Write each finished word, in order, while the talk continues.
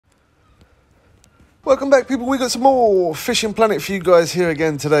Welcome back, people. We got some more Fishing Planet for you guys here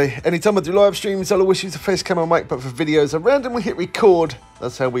again today. Anytime I do live streams, I'll always use the face camera mic, but for videos I randomly hit record.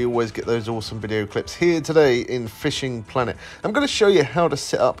 That's how we always get those awesome video clips here today in Fishing Planet. I'm going to show you how to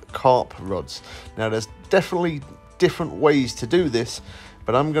set up carp rods. Now there's definitely different ways to do this,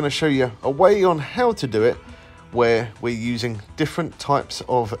 but I'm going to show you a way on how to do it where we're using different types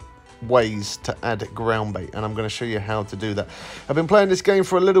of ways to add ground bait, and I'm going to show you how to do that. I've been playing this game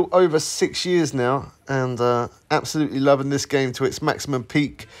for a little over 6 years now, and absolutely loving this game to its maximum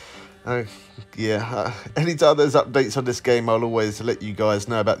peak. Anytime there's updates on this game, I'll always let you guys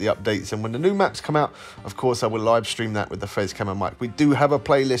know about the updates, and when the new maps come out, of course I will live stream that with the face camera mic. We do have a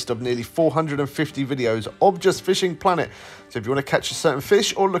playlist of nearly 450 videos of just Fishing Planet, so if you want to catch a certain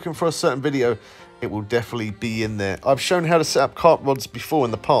fish or looking for a certain video, it will definitely be in there. I've shown how to set up carp rods before in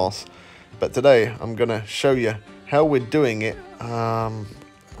the past, but today I'm going to show you how we're doing it. I'm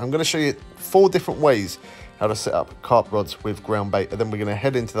going to show you 4 different ways how to set up carp rods with ground bait, and then we're going to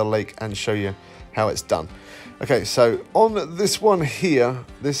head into the lake and show you how it's done. Okay, so on this one here,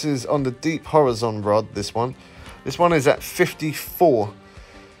 this is on the deep horizon rod. This one is at 54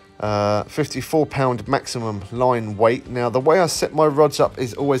 pound maximum line weight. Now the way I set my rods up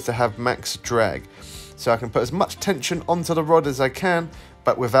is always to have max drag, so I can put as much tension onto the rod as I can,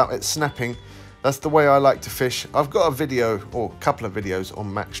 but without it snapping. That's the way I like to fish. I've got a video, or a couple of videos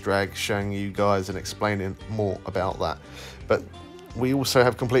on max drag showing you guys and explaining more about that. But we also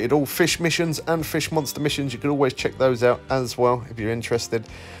have completed all fish missions and fish monster missions. You can always check those out as well if you're interested.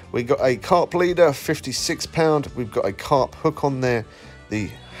 We got a carp leader, 56 pound. We've got a carp hook on there, the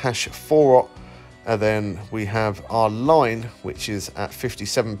hash 4-aught, and then we have our line, which is at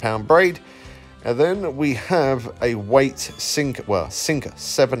 57 pound braid, and then we have a weight sinker,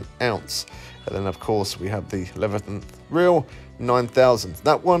 7 ounce, and then of course we have the 11th reel, 9,000.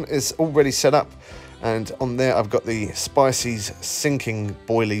 That one is already set up, and on there I've got the Spicy's sinking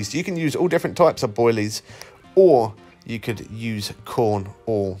boilies. You can use all different types of boilies, or you could use corn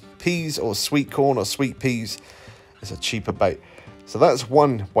or peas, or sweet corn or sweet peas. It's a cheaper bait. So that's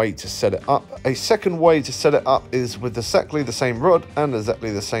one way to set it up. A second way to set it up is with exactly the same rod and exactly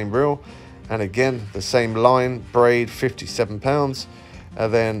the same reel, and again the same line, braid, 57 pounds,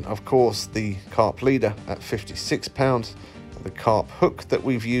 and then of course the carp leader at 56 pounds, and the carp hook that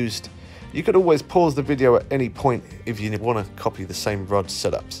we've used. You could always pause the video at any point if you want to copy the same rod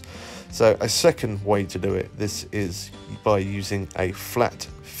setups. So a second way to do it, this is by using a flat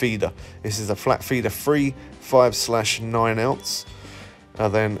feeder. This is a flat feeder free 5/9 ounce.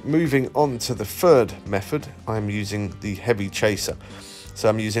 And then moving on to the third method, I'm using the heavy chaser. So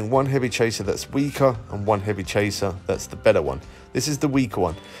I'm using one heavy chaser that's weaker and one heavy chaser that's the better one. This is the weaker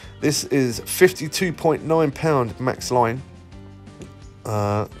one. This is 52.9 pound max line.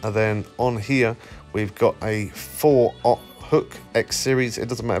 And then on here, we've got a 4-aught hook X series. It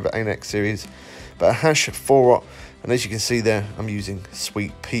doesn't matter if it ain't X series, but a hash 4-aught. And as you can see there, I'm using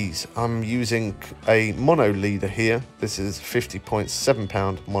sweet peas. I'm using a mono leader here. This is 50.7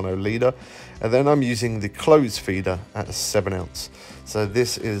 pound mono leader. And then I'm using the clothes feeder at a 7 ounce. So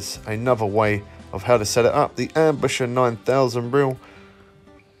this is another way of how to set it up. The Ambusher 9000 reel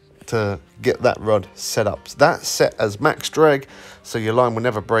to get that rod set up. That's set as max drag, so your line will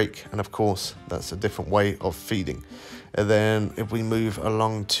never break. And of course, that's a different way of feeding. And then if we move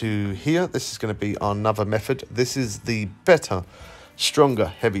along to here, this is going to be another method. This is the better, stronger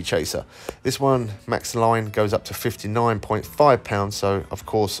heavy chaser. This one, max line goes up to 59.5 pounds. So of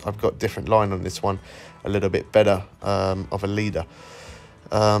course I've got different line on this one, a little bit better of a leader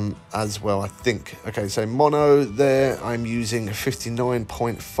as well, I think. Okay, so mono there, I'm using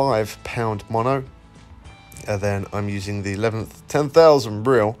 59.5 pound mono. And then I'm using the 11th 10,000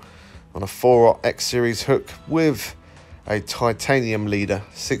 reel on a 4-aught X series hook with a titanium leader,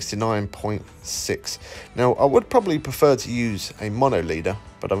 69.6. Now I would probably prefer to use a mono leader,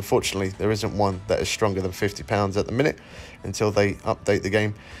 but unfortunately there isn't one that is stronger than 50 pounds at the minute until they update the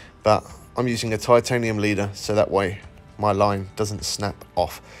game. But I'm using a titanium leader, so that way my line doesn't snap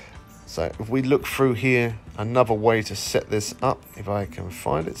off. So if we look through here, another way to set this up, if I can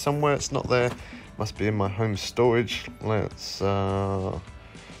find it somewhere, it's not there, must be in my home storage. Let's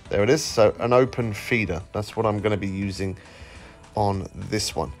there it is. So an open feeder, that's what I'm going to be using on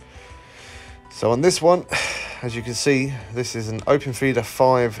this one. So on this one, as you can see, this is an open feeder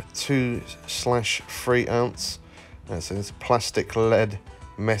 5/2/3 ounce. And so it's a plastic lead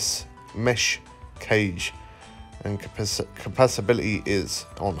mesh cage, and capacity is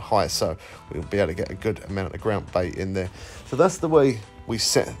on high, so we'll be able to get a good amount of ground bait in there. So that's the way we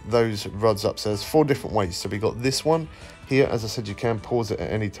set those rods up. So there's 4 different ways. So we got this one here, as I said, you can pause it at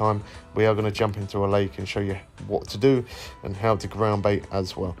any time. We are going to jump into a lake and show you what to do and how to ground bait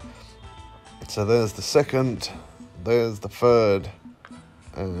as well. So there's the second, there's the third,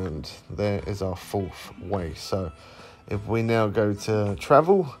 and there is our fourth way. So if we now go to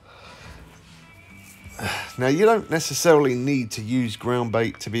travel, now you don't necessarily need to use ground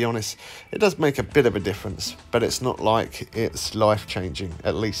bait, to be honest. It does make a bit of a difference, but it's not like it's life-changing,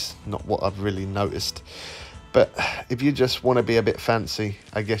 at least not what I've really noticed. But if you just want to be a bit fancy,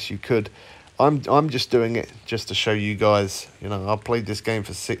 I guess you could. I'm just doing it just to show you guys. You know, I've played this game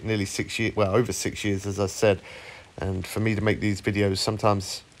for nearly 6 years, well, over 6 years, as I said. And for me to make these videos,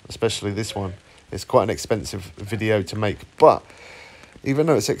 sometimes, especially this one, it's quite an expensive video to make. But even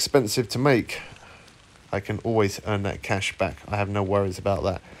though it's expensive to make, I can always earn that cash back. I have no worries about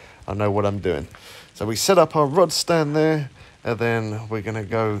that. I know what I'm doing. So we set up our rod stand there, and then we're going to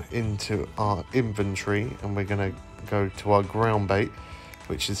go into our inventory, and we're going to go to our ground bait,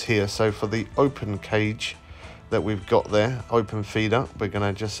 which is here. So for the open cage that we've got there, open feeder, we're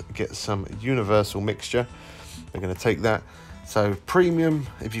going to just get some universal mixture. We're going to take that. So premium,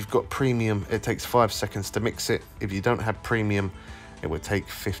 if you've got premium, it takes 5 seconds to mix it. If you don't have premium, it would take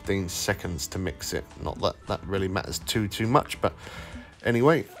 15 seconds to mix it. Not that that really matters too much, but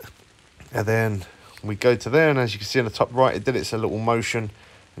anyway. And then we go to there, and as you can see on the top right, it did its a little motion,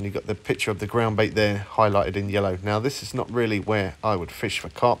 and you've got the picture of the ground bait there highlighted in yellow. Now this is not really where I would fish for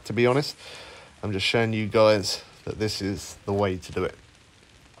carp, to be honest. I'm just showing you guys that this is the way to do it.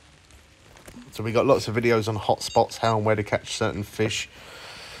 So we got lots of videos on hot spots, how and where to catch certain fish.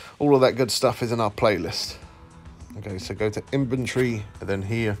 All of that good stuff is in our playlist. Okay, so go to inventory, and then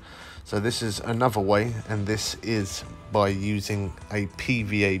here. So this is another way, and this is by using a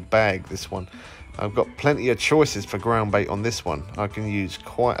PVA bag, this one. I've got plenty of choices for ground bait on this one. I can use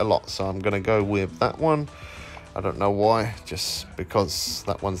quite a lot, so I'm going to go with that one. I don't know why, just because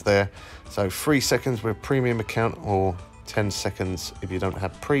that one's there. So 3 seconds with premium account, or 10 seconds if you don't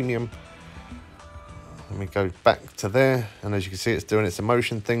have premium. Let me go back to there, and as you can see, it's doing its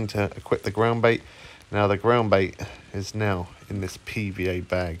emotion thing to equip the ground bait. Now the ground bait is now in this PVA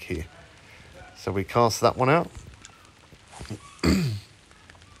bag here. So we cast that one out.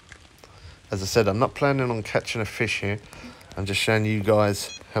 As I said, I'm not planning on catching a fish here. I'm just showing you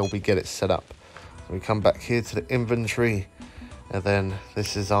guys how we get it set up. So we come back here to the inventory, and then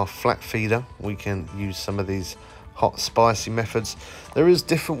this is our flat feeder. We can use some of these hot spicy methods. There is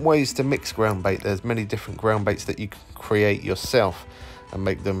different ways to mix ground bait. There's many different ground baits that you can create yourself and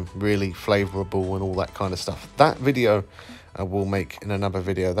make them really flavorable and all that kind of stuff. That video I will make in another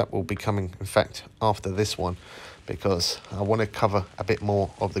video. That will be coming, in fact, after this one, because I want to cover a bit more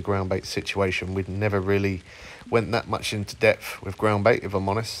of the ground bait situation. We'd never really went that much into depth with ground bait, if I'm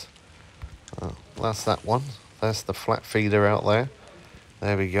honest. That's that one. That's the flat feeder out there.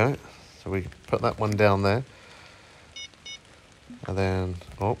 There we go. So we put that one down there. And then,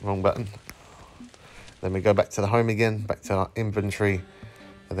 oh, wrong button. Then we go back to the home again, back to our inventory.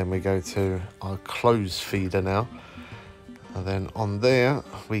 And then we go to our close feeder now. And then on there,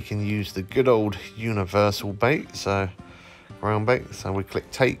 we can use the good old universal bait, so ground bait. So we click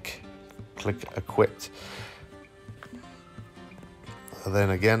take, click equipped. And then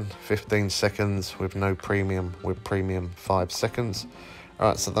again, 15 seconds with no premium, with premium 5 seconds. All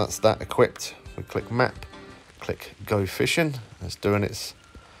right, so that's that equipped. We click map, click go fishing. It's doing its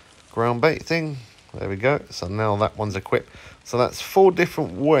ground bait thing. There we go. So now that one's equipped. So that's 4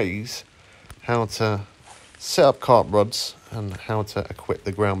 different ways how to set up carp rods and how to equip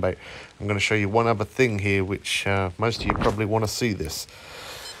the ground bait. I'm going to show you one other thing here, which most of you probably want to see this.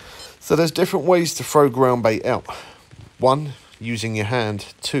 So there's different ways to throw ground bait out. 1, using your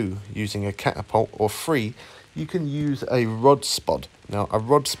hand. 2, using a catapult. Or 3, you can use a rod spod. Now a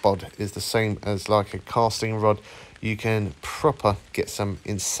rod spod is the same as like a casting rod. You can proper get some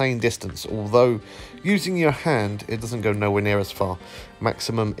insane distance, although using your hand, it doesn't go nowhere near as far.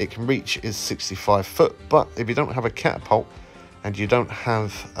 Maximum it can reach is 65 foot, but if you don't have a catapult and you don't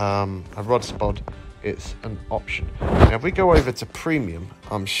have a rod spod, it's an option. Now if we go over to premium,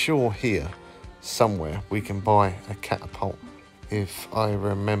 I'm sure here somewhere we can buy a catapult, if I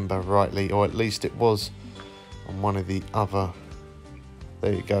remember rightly, or at least it was on one of the other.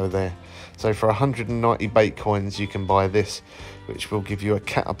 There you go there. So for 190 bait coins, you can buy this, which will give you a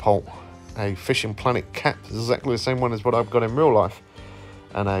catapult, a Fishing Planet cap, exactly the same one as what I've got in real life,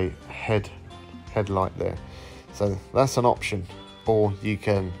 and a headlight there. So that's an option. Or you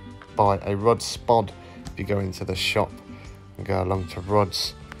can buy a rod spod if you go into the shop and go along to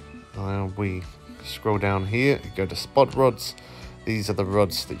rods. We scroll down here, go to spod rods. These are the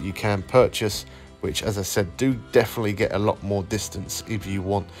rods that you can purchase which, as I said, do definitely get a lot more distance if you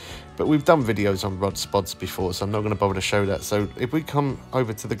want. But we've done videos on rod spods before, so I'm not going to bother to show that. So if we come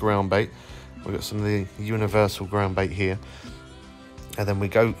over to the ground bait, we've got some of the universal ground bait here, and then we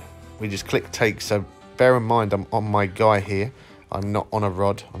just click take. So bear in mind, I'm on my guy here. I'm not on a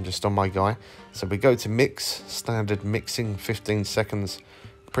rod, I'm just on my guy. So we go to mix, standard mixing, 15 seconds,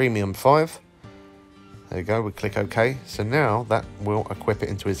 premium 5. There you go, we click OK. So now that will equip it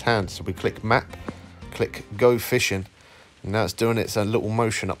into his hand. So we click map, click go fishing. And now it's doing its little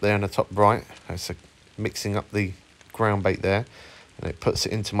motion up there in the top right. It's mixing up the ground bait there. And it puts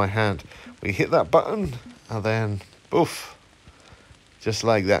it into my hand. We hit that button and then poof, just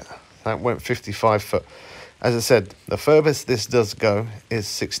like that. That went 55 foot. As I said, the furthest this does go is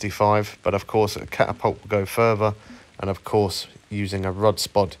 65, but of course a catapult will go further, and of course using a rod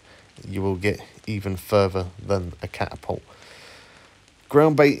spod you will get even further than a catapult.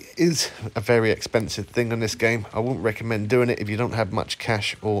 Ground bait is a very expensive thing in this game. I wouldn't recommend doing it if you don't have much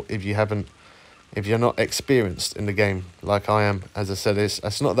cash, or if you're not experienced in the game like I am. As I said,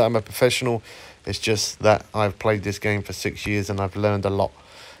 it's not that I'm a professional, it's just that I've played this game for 6 years and I've learned a lot.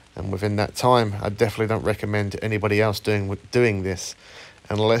 And within that time, I definitely don't recommend anybody else doing this,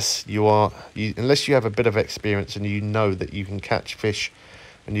 unless you have a bit of experience and you know that you can catch fish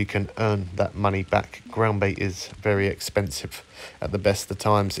and you can earn that money back. Ground bait is very expensive at the best of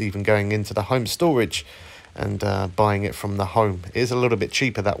times. Even going into the home storage and buying it from the home, it is a little bit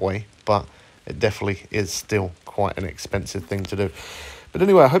cheaper that way, but it definitely is still quite an expensive thing to do. But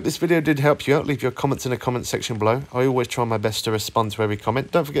anyway, I hope this video did help you out. Leave your comments in the comment section below. I always try my best to respond to every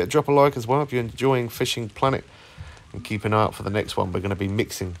comment. Don't forget to drop a like as well if you're enjoying Fishing Planet. And keep an eye out for the next one. We're going to be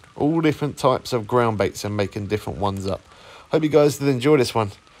mixing all different types of ground baits and making different ones up. Hope you guys did enjoy this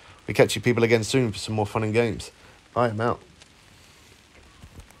one. We catch you people again soon for some more fun and games. Bye, I'm out.